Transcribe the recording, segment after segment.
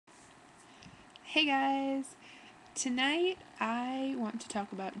Hey guys! Tonight I want to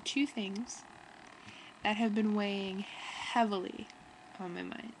talk about two things that have been weighing heavily on my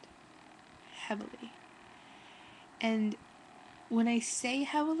mind. Heavily. And when I say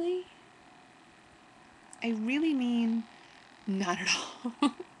heavily, I really mean not at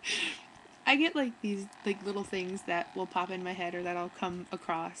all. I get these little things that will pop in my head or that I'll come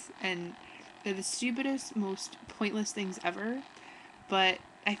across, and they're the stupidest, most pointless things ever, but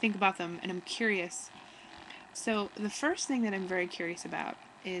I think about them and I'm curious. So the first thing that I'm very curious about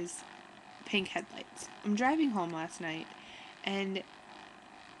is pink headlights. I'm driving home last night, and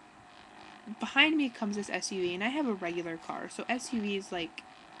behind me comes this SUV, and I have a regular car, so SUVs,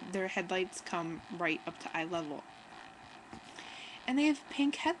 their headlights come right up to eye level. And they have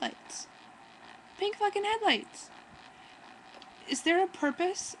pink headlights. Pink fucking headlights! Is there a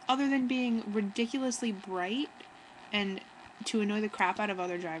purpose other than being ridiculously bright and to annoy the crap out of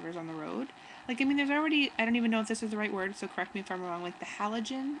other drivers on the road? There's already, I don't even know if this is the right word, so correct me if I'm wrong, the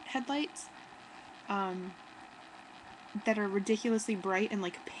halogen headlights, that are ridiculously bright and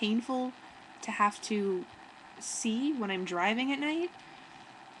painful to have to see when I'm driving at night.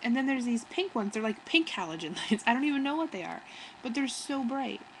 And then there's these pink ones. They're like pink halogen lights. I don't even know what they are, but they're so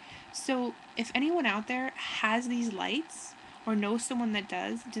bright. So if anyone out there has these lights or knows someone that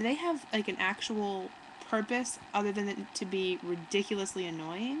does, do they have an actual purpose other than it to be ridiculously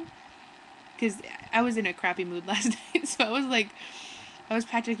annoying? Because I was in a crappy mood last night, so I was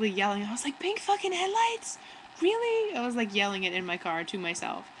practically yelling. I was like, pink fucking headlights? Really? I was yelling it in my car to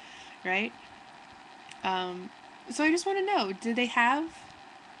myself, right? So I just want to know, do they have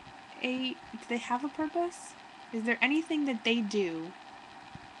a purpose? Is there anything that they do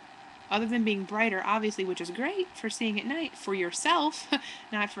other than being brighter, obviously, which is great for seeing at night for yourself,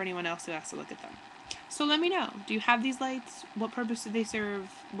 not for anyone else who has to look at them? So let me know. Do you have these lights? What purpose do they serve?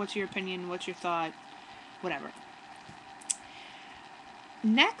 What's your opinion? What's your thought? Whatever.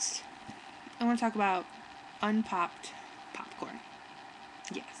 Next, I want to talk about unpopped popcorn.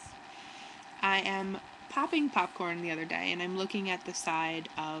 Yes. I am popping popcorn the other day, and I'm looking at the side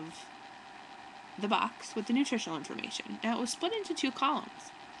of the box with the nutritional information. Now, it was split into two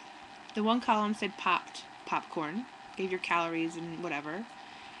columns. The one column said popped popcorn, gave your calories and whatever.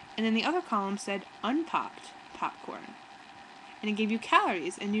 And then the other column said unpopped popcorn. And it gave you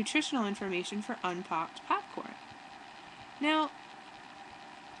calories and nutritional information for unpopped popcorn. Now,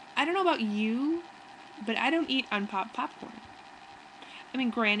 I don't know about you, but I don't eat unpopped popcorn. I mean,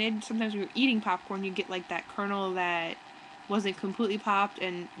 granted, sometimes when you're eating popcorn, you get that kernel that wasn't completely popped,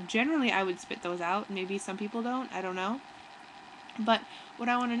 and generally I would spit those out. Maybe some people don't, I don't know. But what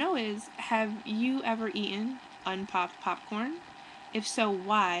I want to know is, have you ever eaten unpopped popcorn? If so,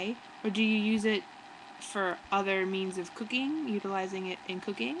 why? Or do you use it for other means of cooking, utilizing it in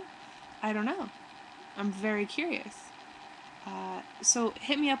cooking? I don't know. I'm very curious. So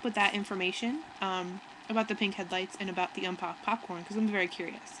hit me up with that information about the pink headlights and about the unpopped popcorn, because I'm very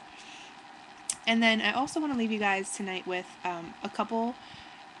curious. And then I also want to leave you guys tonight with a couple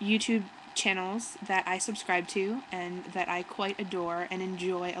YouTube channels that I subscribe to and that I quite adore and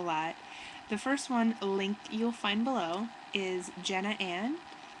enjoy a lot. The first one, link you'll find below, is Jenna Ann.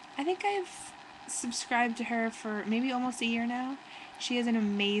 I think I've subscribed to her for maybe almost a year now. She is an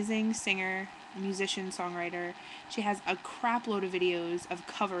amazing singer, musician, songwriter. She has a crap load of videos of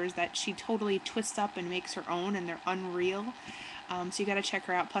covers that she totally twists up and makes her own, and they're unreal. So you gotta check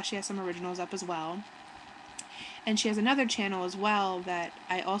her out. Plus she has some originals up as well. And she has another channel as well that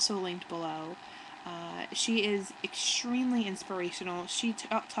I also linked below. She is extremely inspirational. She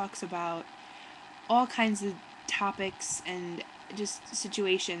talks about all kinds of topics and just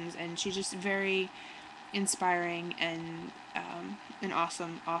situations, and she's just very inspiring and an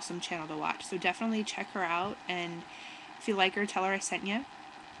awesome channel to watch. So definitely check her out, and if you like her, tell her I sent you.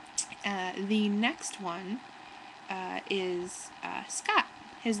 The next one is Scott.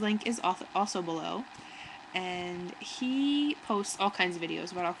 His link is also below, and he posts all kinds of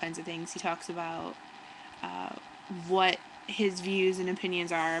videos about all kinds of things. He talks about what his views and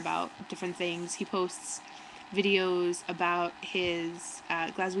opinions are about different things. He posts videos about his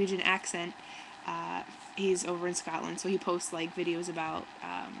Glaswegian accent. He's over in Scotland, so he posts videos about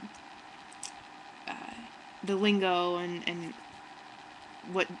the lingo and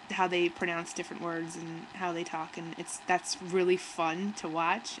how they pronounce different words and how they talk, and that's really fun to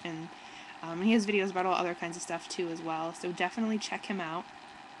watch. And he has videos about all other kinds of stuff too as well. So definitely check him out.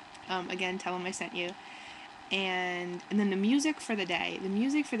 Again, tell him I sent you. And then the music for the day. The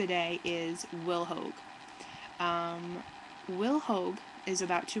music for the day is Will Hoge. Will Hoge is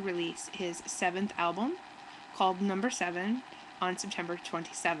about to release his 7th album called Number 7 on September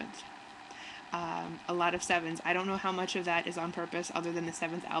 27th. A lot of sevens. I don't know how much of that is on purpose other than the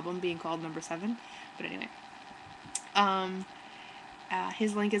seventh album being called number 7. But anyway.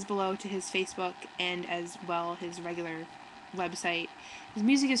 His link is below to his Facebook and as well his regular website. His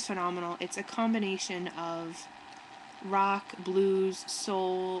music is phenomenal. It's a combination of rock, blues,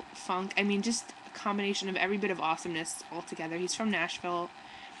 soul, funk. I mean, just a combination of every bit of awesomeness all together. He's from Nashville,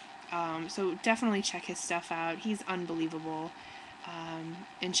 so definitely check his stuff out. He's unbelievable.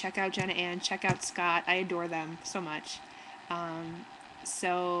 And check out Jenna Ann. Check out Scott. I adore them so much.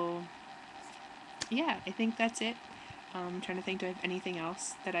 So, yeah, I think that's it. I'm trying to think, do I have anything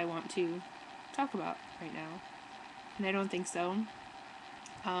else that I want to talk about right now? And I don't think so.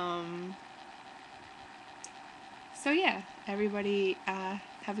 So yeah, everybody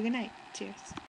have a good night. Cheers.